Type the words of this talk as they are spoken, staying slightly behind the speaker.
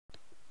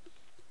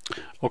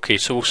Okay,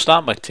 so we'll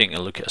start by taking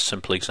a look at a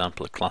simple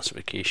example of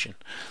classification.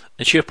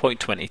 In SharePoint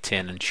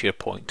 2010 and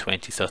SharePoint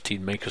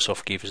 2013,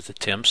 Microsoft gave us the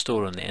term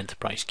store and the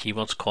enterprise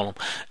keywords column,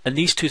 and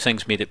these two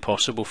things made it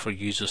possible for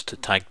users to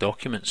tag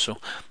documents. So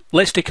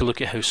let's take a look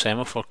at how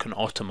Semaphore can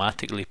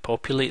automatically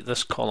populate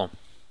this column.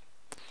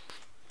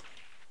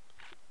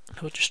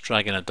 I'll just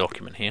drag in a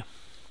document here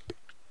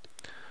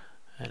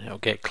and it'll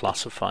get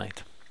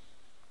classified.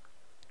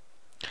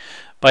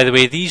 By the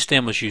way, these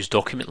demos use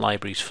document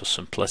libraries for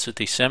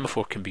simplicity.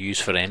 Semaphore can be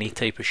used for any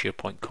type of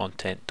SharePoint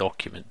content,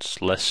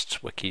 documents, lists,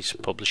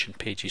 wikis, publishing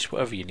pages,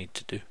 whatever you need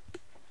to do.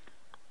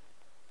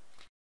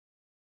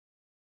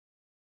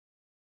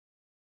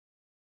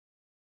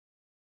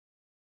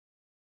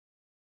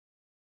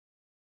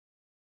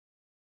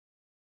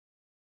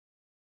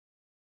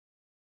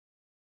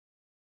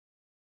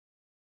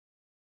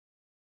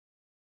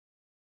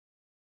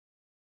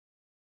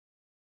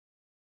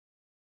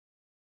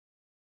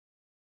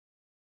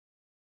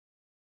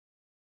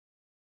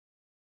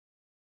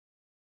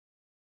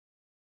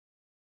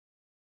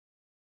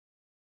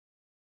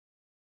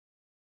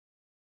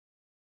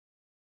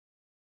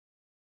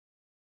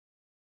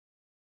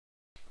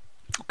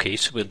 Okay,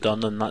 so we're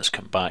done, and that's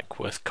come back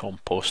with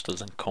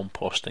composters and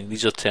composting.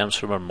 These are terms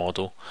from our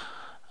model.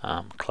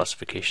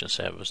 Classification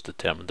service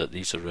determined that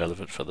these are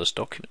relevant for this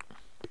document.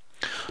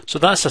 So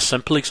that's a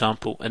simple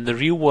example. In the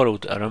real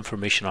world, our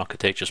information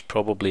architecture is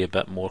probably a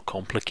bit more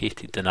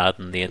complicated than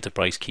adding the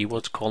enterprise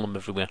keywords column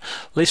everywhere.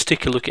 Let's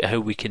take a look at how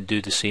we can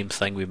do the same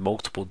thing with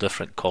multiple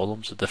different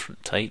columns of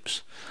different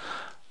types.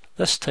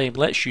 This time,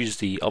 let's use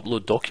the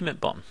upload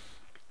document button.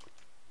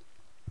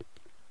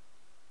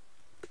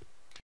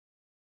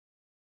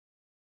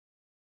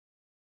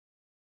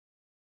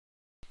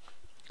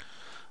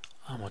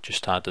 And we'll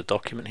just add the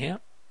document here.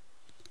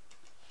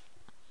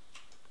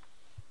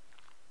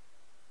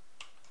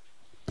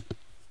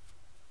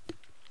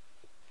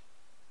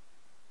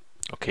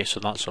 Okay,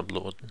 so that's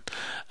uploading.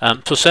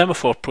 So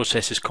Semaphore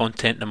processes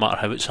content no matter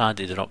how it's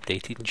added or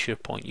updated in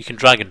SharePoint. You can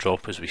drag and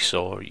drop as we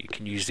saw, or you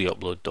can use the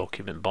upload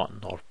document button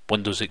or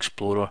Windows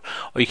Explorer,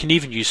 or you can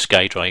even use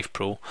SkyDrive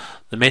Pro.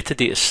 The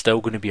metadata is still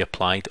going to be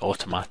applied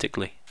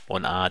automatically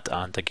on add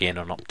and again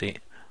on update.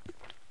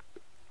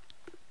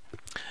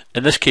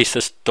 In this case,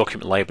 this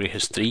document library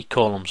has 3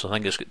 columns. I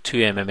think it's got 2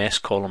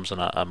 MMS columns and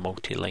a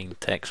multi-line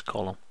text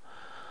column.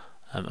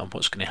 And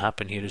what's going to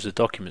happen here is the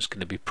document's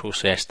going to be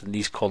processed, and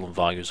these column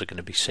values are going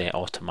to be set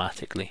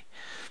automatically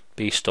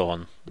based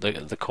on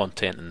the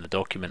content in the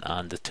document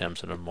and the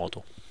terms in our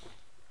model.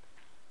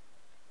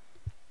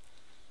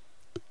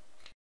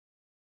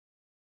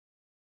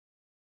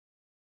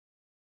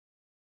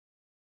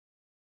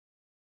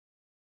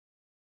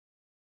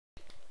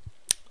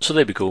 So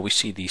there we go, we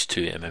see these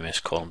 2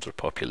 MMS columns are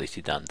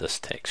populated and this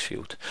text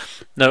field.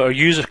 Now our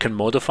user can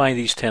modify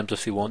these terms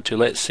if they want to.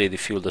 Let's say they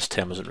feel this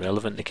term isn't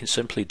relevant, they can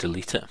simply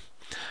delete it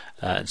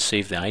and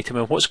save the item.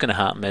 And what's going to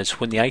happen is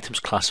when the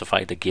item's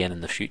classified again in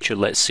the future,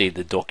 let's say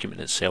the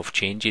document itself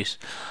changes,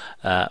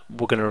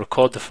 we're going to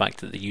record the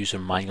fact that the user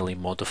manually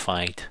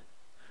modified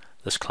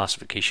this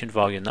classification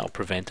value, and that will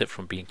prevent it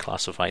from being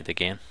classified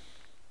again.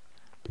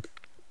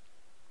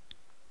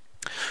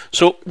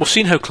 So we've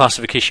seen how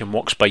classification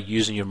works by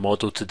using your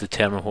model to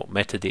determine what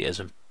metadata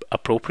is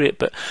appropriate,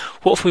 but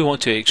what if we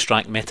want to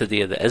extract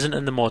metadata that isn't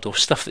in the model,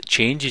 stuff that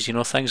changes,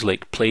 things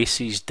like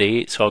places,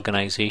 dates,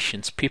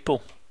 organisations,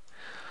 people?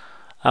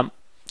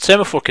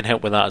 Semaphore can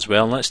help with that as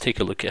well, and let's take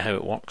a look at how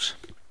it works.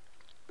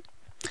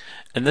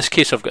 In this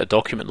case, I've got a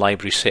document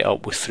library set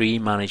up with 3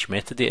 managed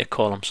metadata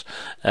columns,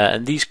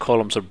 and these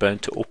columns are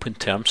bound to open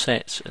term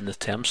sets in the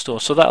term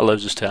store, so that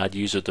allows us to add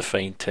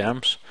user-defined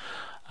terms.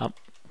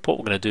 What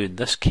we're going to do in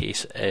this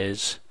case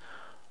is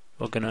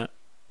we're going to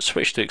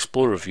switch to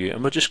Explorer view,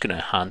 and we're just going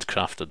to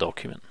handcraft a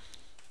document.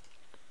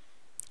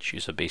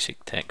 Choose a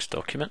basic text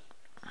document.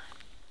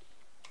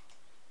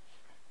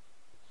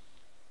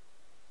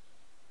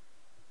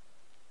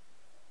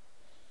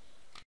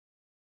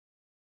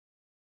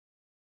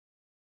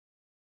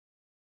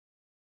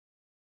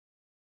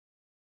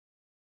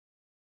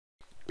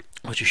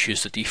 We'll just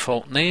use the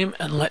default name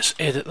and let's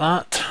edit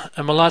that,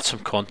 and we'll add some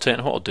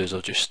content. What I'll do is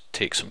I'll just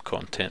take some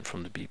content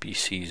from the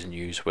BBC's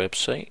news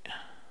website.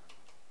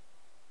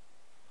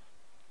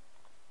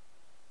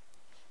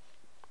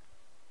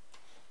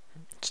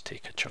 Let's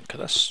take a chunk of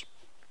this.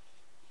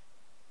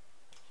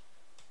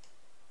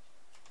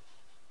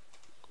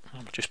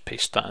 And we'll just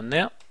paste that in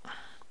there,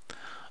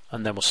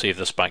 and then we'll save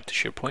this back to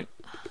SharePoint.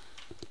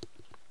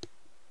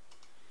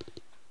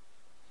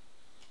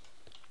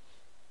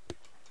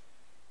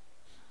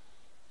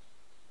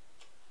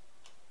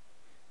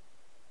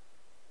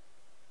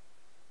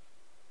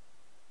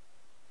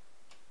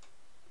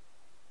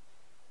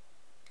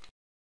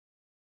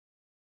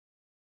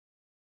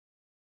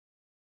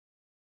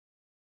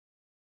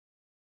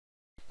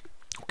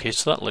 Okay,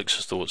 so that looks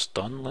as though it's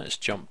done. Let's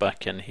jump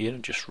back in here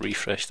and just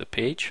refresh the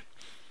page.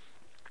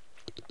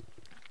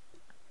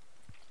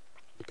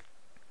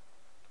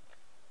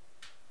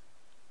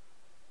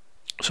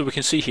 So we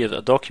can see here that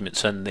a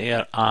document's in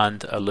there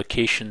and a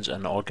locations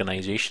and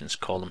organisations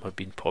column have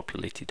been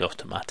populated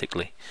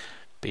automatically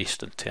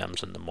based on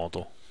terms in the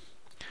model.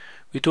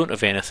 We don't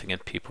have anything in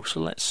people, so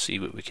let's see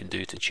what we can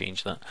do to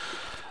change that.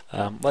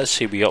 Let's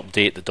say we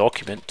update the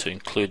document to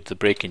include the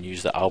breaking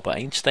news that Albert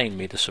Einstein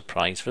made a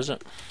surprise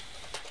visit.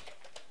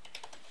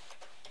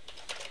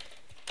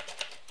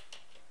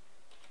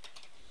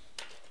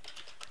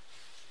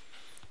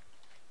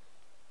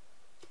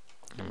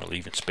 And we'll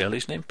even spell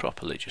his name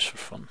properly just for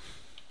fun.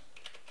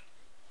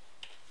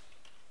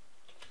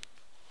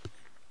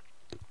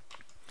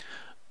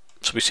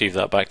 So we save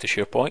that back to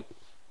SharePoint.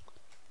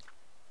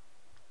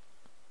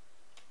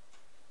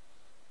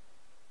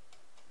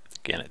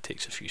 Again, it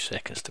takes a few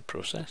seconds to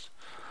process.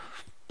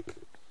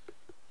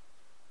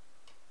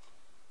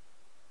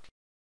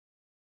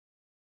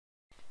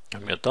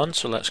 And we're done,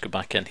 so let's go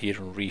back in here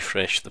and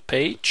refresh the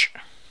page.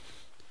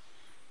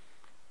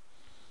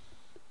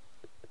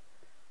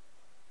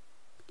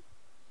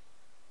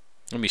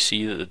 And we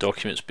see that the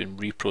document's been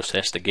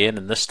reprocessed again,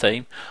 and this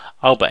time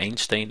Albert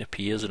Einstein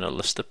appears in a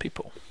list of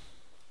people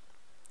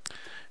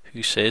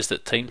who says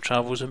that time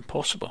travel is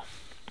impossible.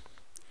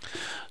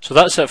 So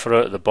that's it for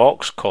out of the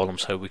box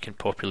columns, how we can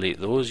populate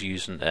those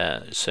using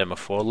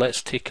Semaphore.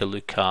 Let's take a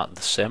look at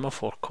the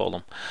Semaphore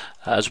column.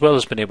 As well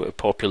as being able to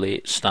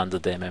populate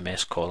standard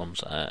MMS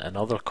columns and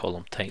other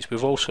column types,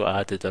 we've also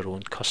added our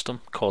own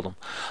custom column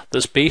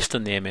that's based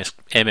on the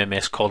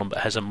MMS column but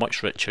has a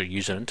much richer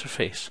user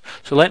interface.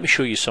 So let me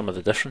show you some of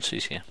the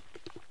differences here.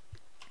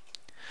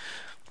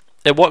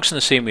 It works in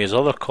the same way as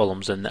other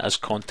columns in that as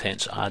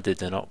content's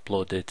added and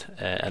uploaded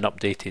and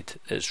updated,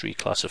 it's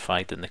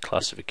reclassified and the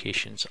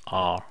classifications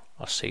are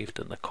saved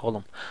in the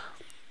column.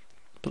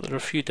 But there are a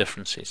few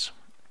differences.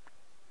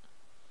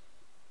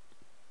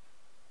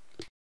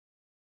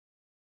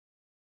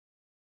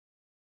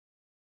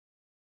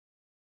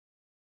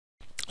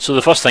 So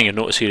the first thing you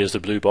notice here is the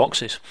blue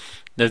boxes.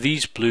 Now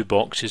these blue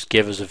boxes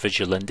give us a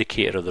visual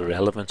indicator of the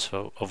relevance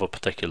of a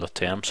particular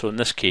term. So in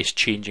this case,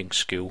 changing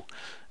school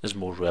is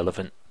more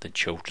relevant than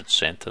children's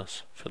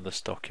centres for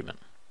this document.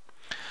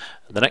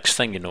 The next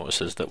thing you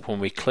notice is that when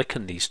we click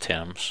on these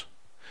terms,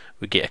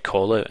 we get a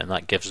call out, and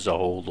that gives us a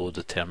whole load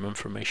of term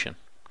information.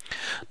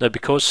 Now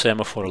because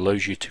Semaphore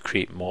allows you to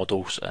create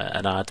models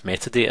and add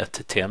metadata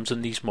to terms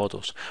in these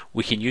models,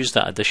 we can use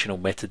that additional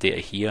metadata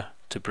here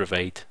to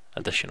provide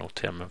additional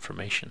term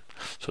information.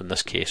 So in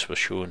this case we're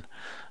showing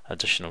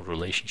additional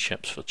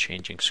relationships for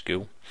changing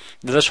school.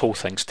 Now this whole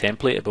thing's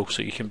templatable,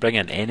 so you can bring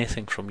in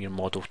anything from your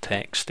model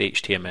text,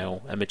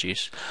 HTML,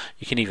 images.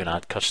 You can even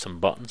add custom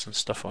buttons and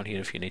stuff on here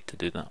if you need to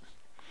do that.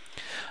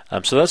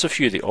 So that's a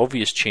few of the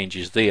obvious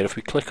changes there. If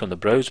we click on the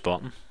browse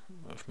button,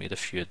 I've made a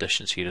few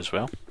additions here as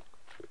well.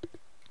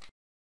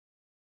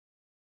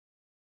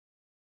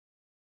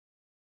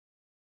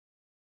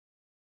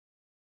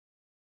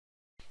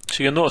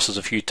 So you'll notice there's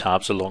a few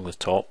tabs along the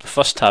top. The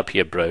first tab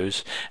here,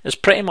 Browse, is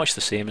pretty much the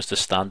same as the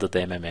standard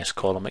MMS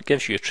column. It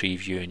gives you a tree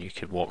view and you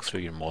can walk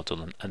through your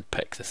model and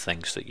pick the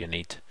things that you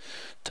need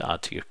to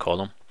add to your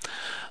column.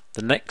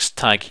 The next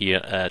tab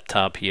here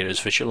is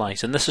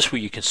Visualize, and this is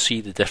where you can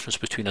see the difference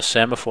between a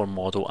Semaphore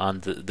model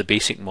and the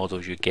basic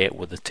models you get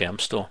with the term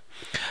store.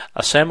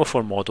 A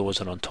Semaphore model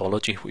is an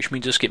ontology, which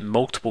means it's got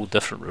multiple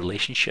different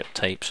relationship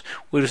types,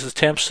 whereas the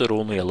term store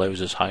only allows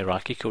us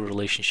hierarchical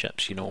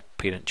relationships, you know,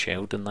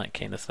 parent-child and that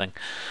kind of thing.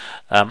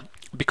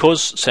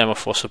 Because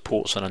Semaphore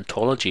supports an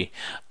ontology,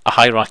 a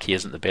hierarchy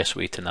isn't the best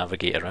way to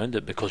navigate around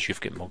it because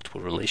you've got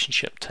multiple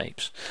relationship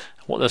types.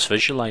 What this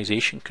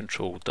visualization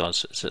control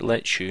does is it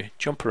lets you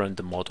jump around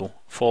the model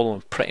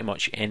following pretty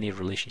much any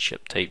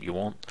relationship type you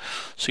want.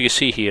 So you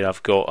see here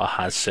I've got a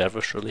has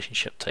service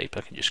relationship type.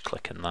 I can just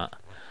click on that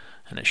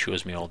and it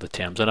shows me all the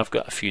terms, and I've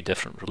got a few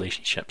different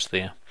relationships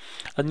there.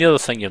 And the other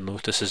thing you'll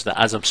notice is that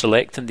as I'm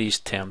selecting these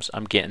terms,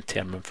 I'm getting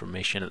term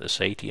information at the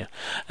side here,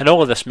 and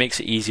all of this makes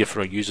it easier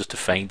for a user to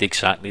find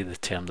exactly the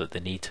term that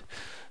they need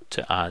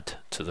to add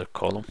to their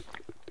column.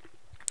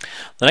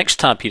 The next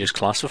tab here is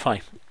Classify,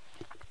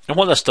 and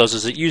what this does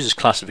is it uses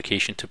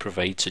classification to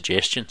provide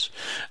suggestions,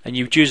 and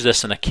you'd use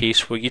this in a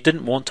case where you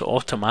didn't want to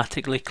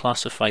automatically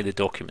classify the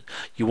document,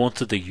 you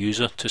wanted the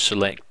user to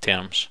select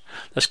terms.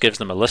 This gives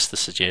them a list of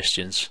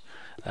suggestions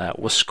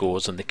with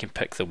scores, and they can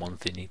pick the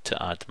ones they need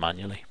to add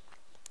manually.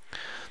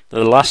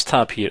 The last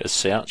tab here is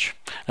Search,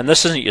 and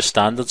this isn't your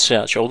standard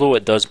search, although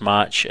it does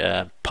match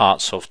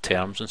parts of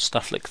terms and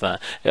stuff like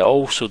that. It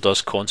also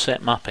does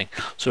concept mapping.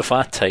 So if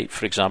I type,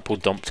 for example,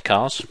 dumped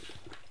cars,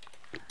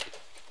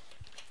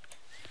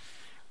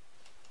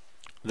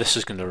 this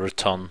is going to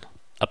return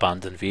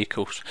abandoned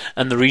vehicles,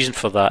 and the reason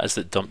for that is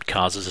that dumped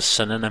cars is a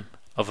synonym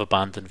of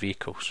abandoned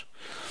vehicles.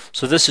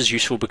 So this is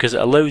useful because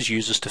it allows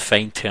users to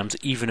find terms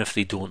even if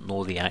they don't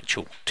know the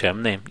actual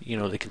term name. You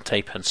know, they can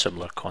type in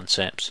similar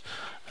concepts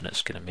and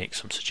it's going to make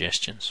some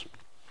suggestions.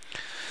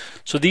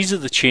 So these are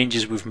the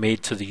changes we've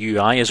made to the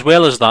UI. As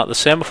well as that, the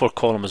Semaphore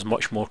column is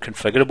much more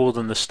configurable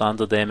than the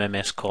standard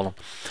MMS column.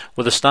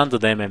 With the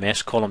standard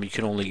MMS column, you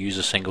can only use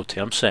a single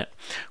term set,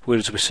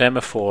 whereas with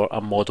Semaphore,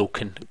 a model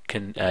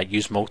can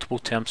use multiple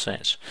term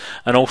sets.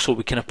 And also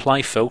we can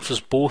apply filters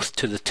both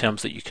to the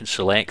terms that you can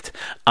select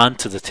and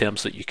to the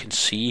terms that you can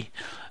see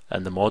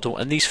in the model,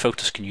 and these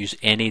filters can use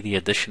any of the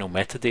additional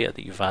metadata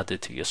that you've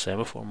added to your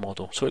Semaphore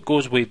model. So it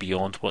goes way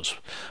beyond what's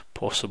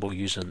possible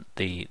using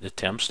the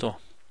term store.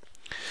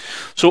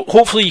 So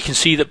hopefully you can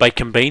see that by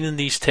combining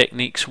these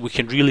techniques we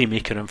can really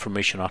make our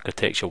information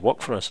architecture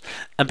work for us,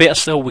 and better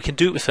still, we can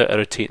do it without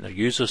irritating our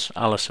users,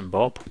 Alice and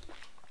Bob.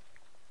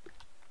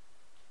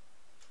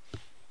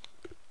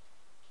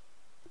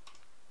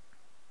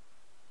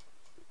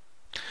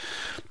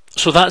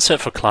 So that's it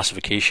for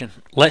classification.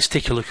 Let's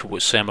take a look at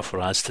what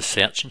Semaphore adds to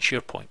search in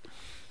SharePoint.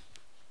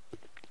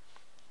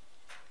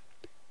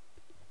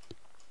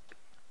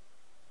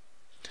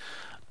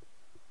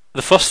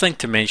 The first thing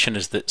to mention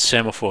is that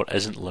Semaphore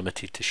isn't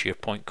limited to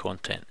SharePoint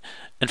content.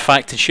 In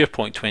fact, in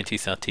SharePoint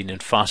 2013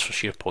 and fast for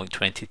SharePoint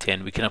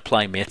 2010, we can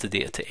apply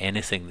metadata to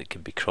anything that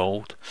can be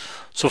crawled.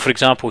 So for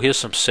example, here's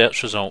some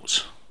search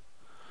results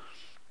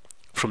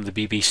from the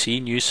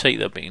BBC news site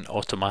that have been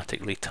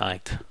automatically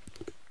tagged.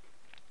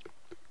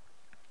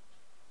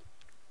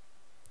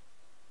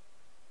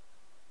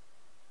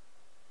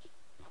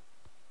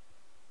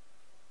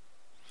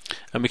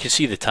 And we can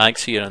see the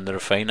tags here in the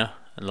refiner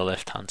on the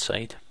left hand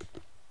side.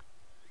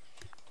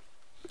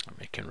 I'm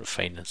making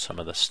refining some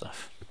of this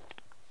stuff.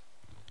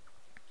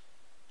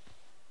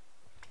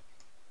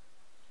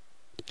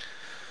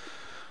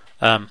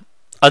 And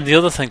the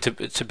other thing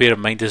to bear in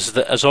mind is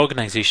that as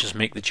organisations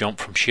make the jump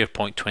from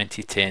SharePoint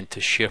 2010 to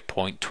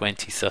SharePoint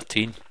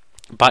 2013,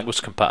 backwards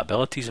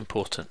compatibility is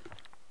important.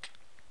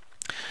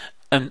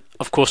 And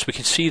of course we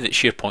can see that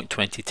SharePoint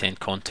 2010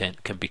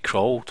 content can be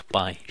crawled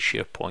by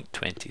SharePoint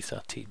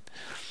 2013.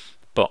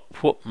 But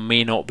what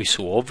may not be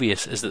so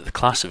obvious is that the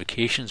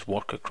classifications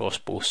work across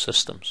both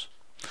systems.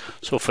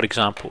 So for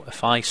example,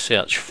 if I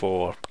search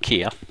for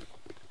care,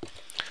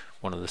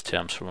 one of the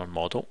terms from our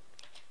model,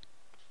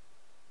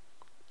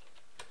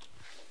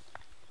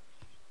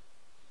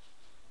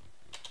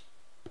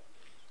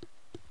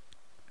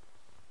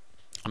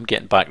 I'm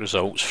getting back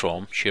results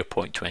from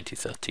SharePoint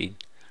 2013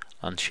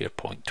 and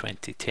SharePoint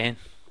 2010.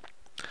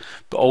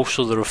 But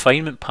also the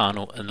refinement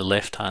panel in the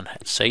left hand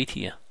side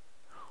here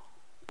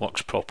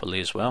works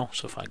properly as well.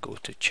 So if I go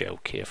to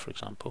childcare, for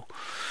example,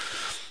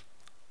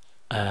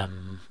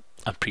 and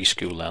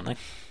preschool learning,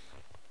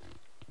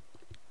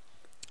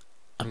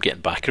 I'm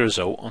getting back a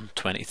result on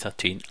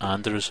 2013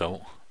 and a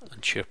result on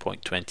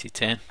SharePoint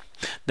 2010.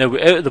 Now,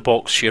 out of the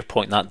box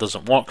SharePoint that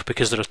doesn't work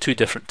because there are two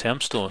different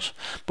term stores,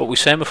 but with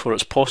Semaphore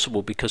it's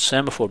possible because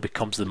Semaphore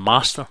becomes the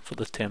master for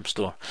the term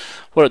store.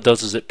 What it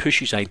does is it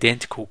pushes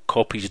identical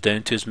copies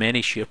down to as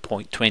many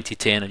SharePoint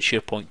 2010 and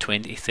SharePoint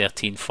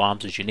 2013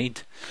 farms as you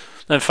need.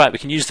 Now in fact we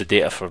can use the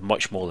data for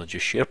much more than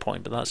just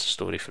SharePoint, but that's a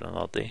story for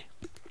another day.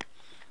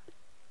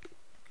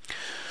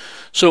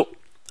 So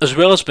as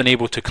well as being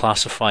able to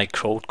classify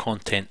crawled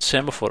content,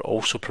 Semaphore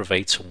also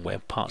provides some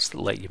web parts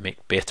that let you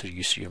make better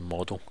use of your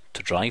model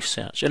to drive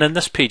search. And in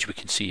this page we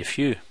can see a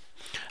few.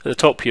 At the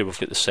top here we've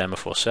got the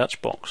Semaphore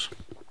search box.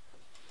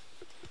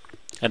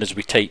 And as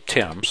we type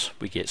terms,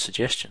 we get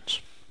suggestions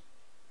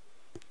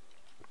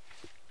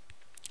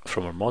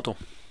from our model.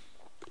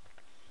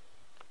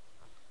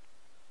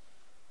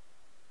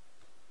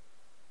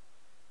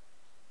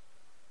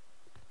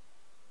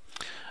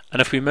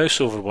 And if we mouse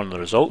over one of the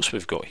results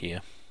we've got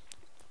here,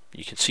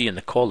 you can see in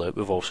the callout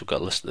we've also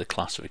got a list of the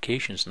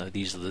classifications. Now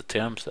these are the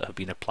terms that have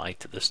been applied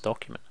to this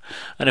document.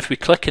 And if we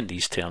click in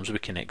these terms we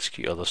can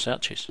execute other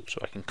searches. So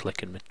I can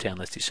click in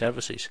maternity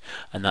services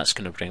and that's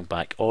going to bring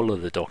back all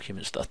of the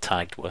documents that are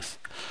tagged with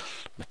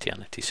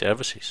maternity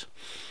services.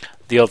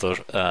 The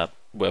other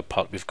web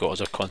part we've got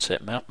is our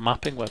concept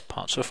mapping web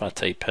part. So if I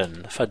type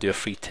in, if I do a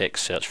free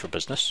text search for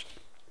business,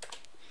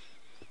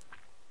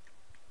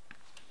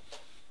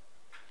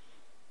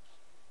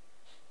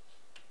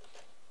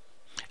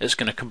 it's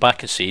going to come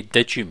back and say,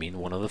 did you mean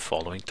one of the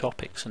following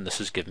topics? And this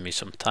has given me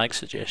some tag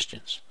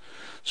suggestions.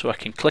 So I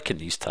can click in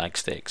these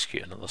tags to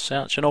execute another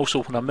search. And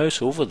also when I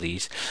mouse over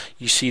these,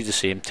 you see the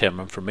same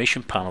term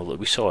information panel that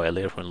we saw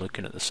earlier when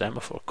looking at the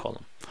Semaphore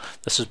column.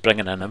 This is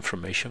bringing in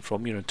information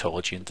from your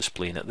ontology and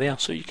displaying it there.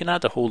 So you can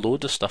add a whole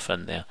load of stuff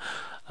in there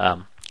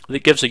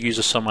that gives a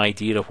user some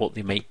idea of what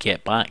they might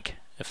get back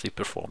if they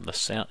perform this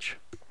search.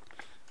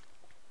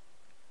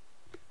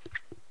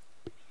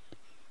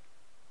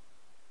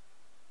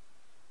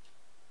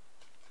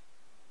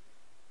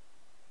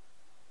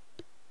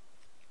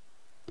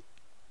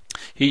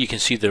 Here you can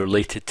see the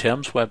related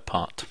terms web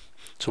part.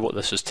 So what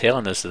this is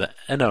telling us is that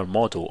in our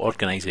model,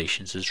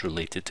 organisations is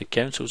related to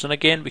councils. And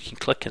again, we can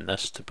click in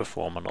this to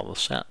perform another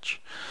search.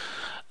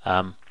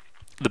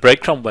 The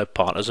breadcrumb web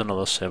part is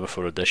another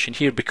Semaphore addition.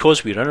 Here,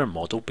 because we're in our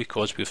model,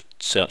 because we've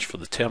searched for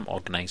the term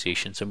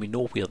organisations and we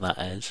know where that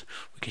is,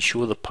 we can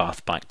show the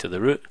path back to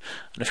the root.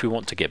 And if we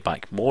want to get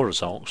back more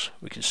results,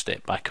 we can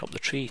step back up the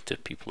tree to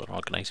people or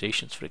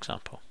organisations, for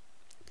example.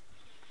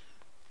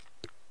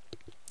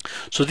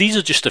 So these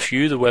are just a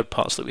few of the web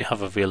parts that we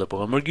have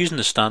available, and we're using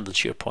the standard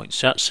SharePoint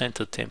Search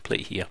Centre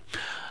template here.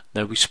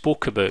 Now, we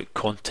spoke about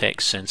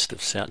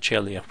context-sensitive search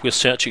earlier, where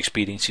search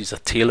experiences are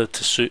tailored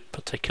to suit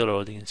particular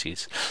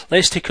audiences.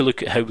 Let's take a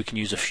look at how we can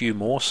use a few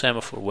more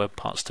Semaphore web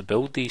parts to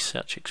build these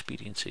search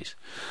experiences.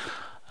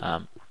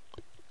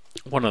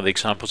 One of the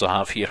examples I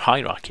have here,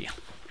 hierarchy.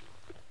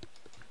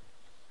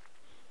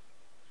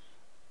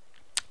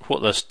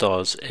 What this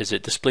does is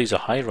it displays a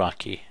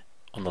hierarchy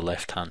on the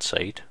left-hand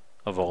side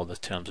of all the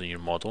terms in your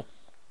model,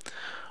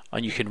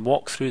 and you can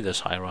walk through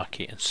this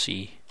hierarchy and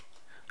see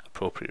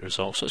appropriate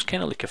results. So it's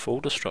kind of like a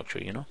folder structure,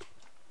 you know.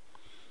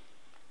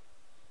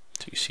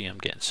 So you see I'm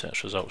getting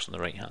search results on the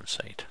right hand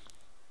side.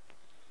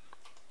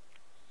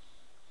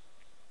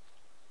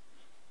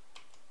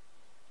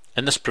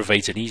 And this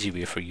provides an easy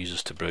way for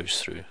users to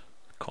browse through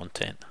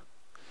content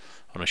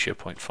on a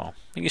SharePoint file.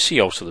 And you see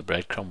also the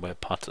breadcrumb web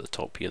part at the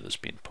top here that's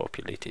being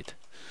populated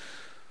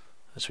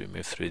as we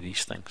move through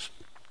these things.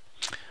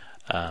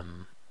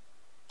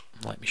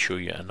 Let me show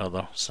you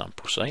another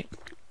sample site.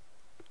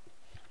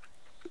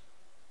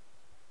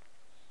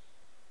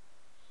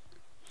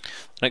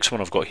 Next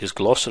one I've got here is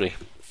glossary.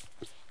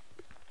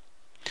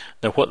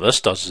 Now what this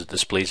does is it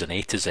displays an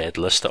A to Z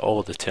list of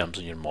all the terms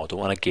in your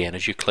model, and again,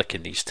 as you click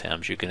in these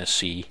terms, you're going to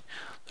see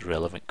the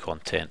relevant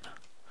content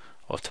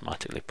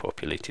automatically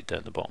populated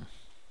down the bottom.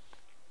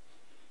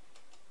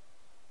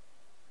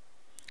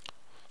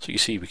 So you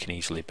see we can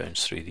easily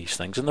bounce through these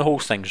things, and the whole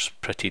thing's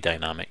pretty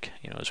dynamic.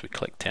 You know, as we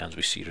click terms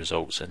we see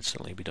results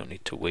instantly. We don't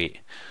need to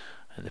wait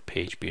and the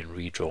page being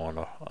redrawn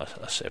or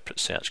a separate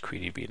search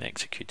query being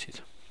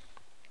executed.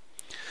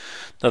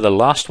 Now the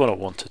last one I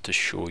wanted to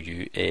show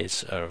you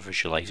is our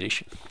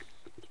visualization.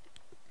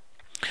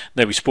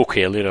 Now we spoke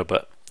earlier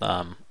about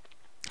how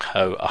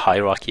a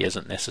hierarchy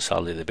isn't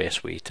necessarily the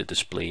best way to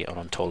display an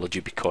ontology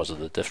because of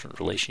the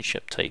different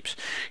relationship types.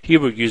 Here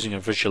we're using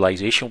a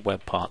visualization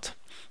web part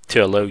to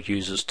allow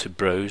users to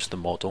browse the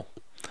model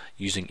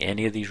using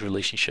any of these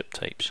relationship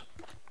types.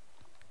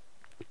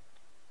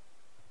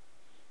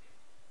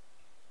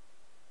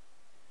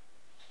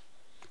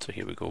 So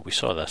here we go, we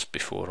saw this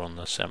before on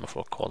the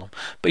Semaphore column,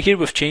 but here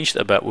we've changed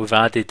it a bit. We've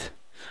added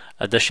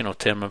additional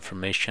term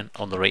information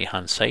on the right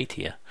hand side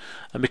here,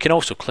 and we can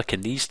also click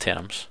in these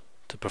terms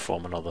to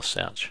perform another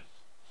search.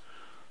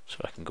 So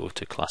I can go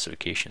to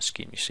classification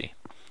scheme, you see,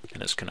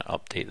 and it's going to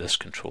update this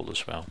control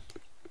as well.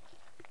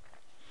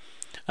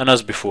 And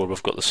as before,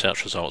 we've got the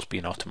search results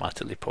being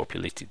automatically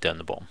populated down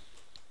the bottom.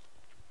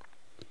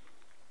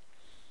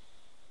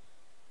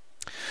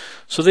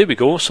 So there we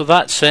go, so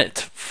that's it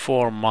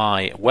for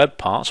my web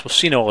parts. We've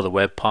seen all the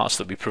web parts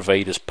that we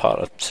provide as part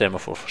of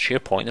Semaphore for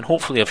SharePoint, and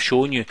hopefully I've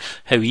shown you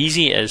how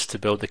easy it is to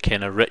build the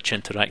kind of rich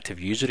interactive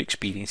user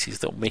experiences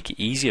that will make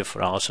it easier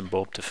for Alice and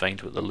Bob to find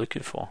what they're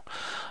looking for.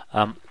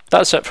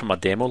 That's it for my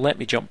demo. Let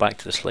me jump back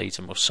to the slides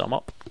and we'll sum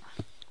up.